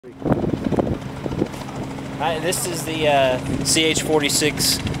Hi, this is the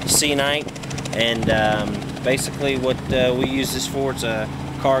CH-46 Sea Knight, and basically what we use this for, it's a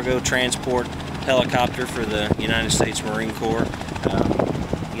cargo transport helicopter for the United States Marine Corps.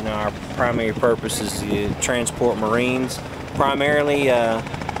 Our primary purpose is to transport Marines, primarily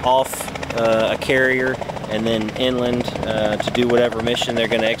off a carrier and then inland to do whatever mission they're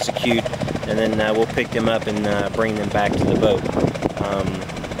going to execute, and then we'll pick them up and bring them back to the boat.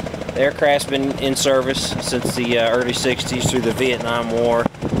 The aircraft's been in service since the early 60s, through the Vietnam War,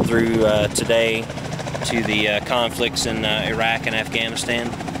 through today, to the conflicts in Iraq and Afghanistan.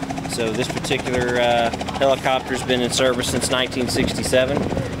 So this particular helicopter's been in service since 1967.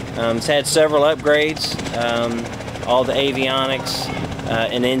 It's had several upgrades. All the avionics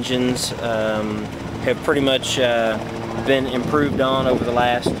and engines have pretty much been improved on over the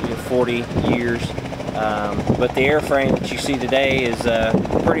last 40 years. But the airframe that you see today is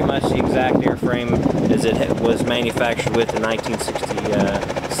pretty much the exact airframe as it was manufactured with in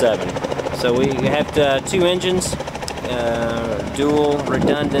 1967. So we have two engines, dual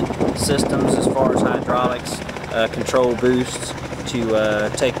redundant systems as far as hydraulics, control boosts to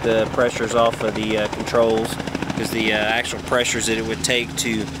take the pressures off of the controls, because the actual pressures that it would take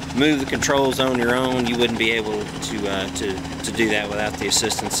to move the controls on your own, you wouldn't be able to do that without the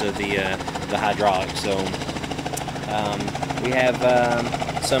assistance of the hydraulics. So we have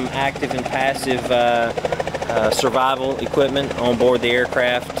some active and passive survival equipment on board the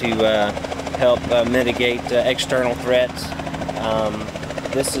aircraft to help mitigate external threats.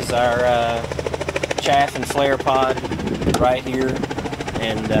 This is our chaff and flare pod right here,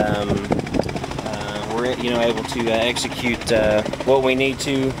 and we're able to execute what we need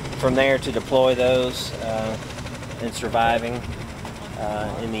to from there to deploy those in surviving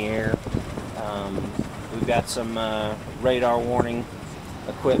in the air. We've got some radar warning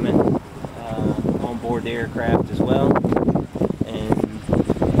equipment on board the aircraft as well, and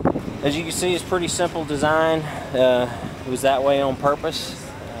as you can see, it's pretty simple design. It was that way on purpose.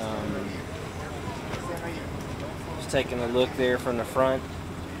 Just taking a look there from the front.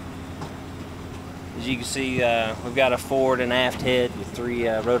 As you can see, we've got a forward and aft head with three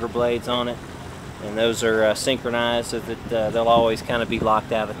rotor blades on it, and those are synchronized so that they'll always kind of be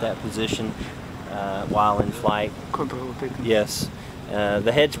locked out at that position while in flight. Yes.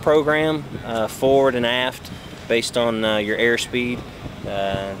 The head's program forward and aft based on your airspeed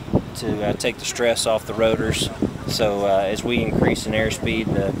to take the stress off the rotors. So as we increase in airspeed,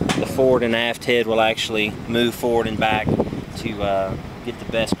 the forward and aft head will actually move forward and back to get the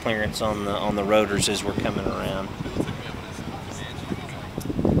best clearance on the rotors as we're coming around.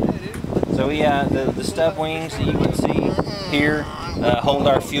 So the stub wings that you can see here hold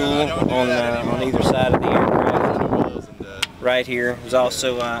our fuel on either side of the aircraft. Right here is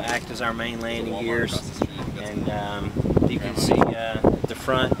also act as our main landing gears, and you can see at the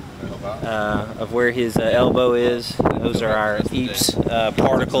front of where his elbow is, those are our EEPS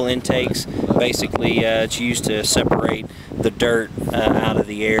particle intakes. Basically, it's used to separate the dirt out of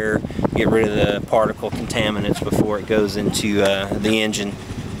the air, get rid of the particle contaminants before it goes into the engine.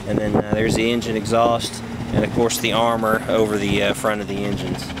 And then there's the engine exhaust, and of course the armor over the front of the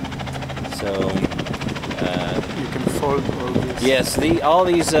engines. So you can fold all this. Yes, all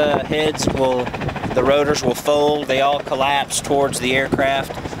these heads the rotors will fold. They all collapse towards the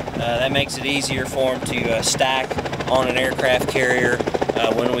aircraft. That makes it easier for them to stack on an aircraft carrier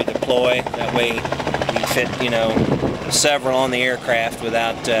when we deploy. That way we can fit, several on the aircraft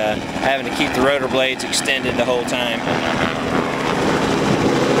without having to keep the rotor blades extended the whole time.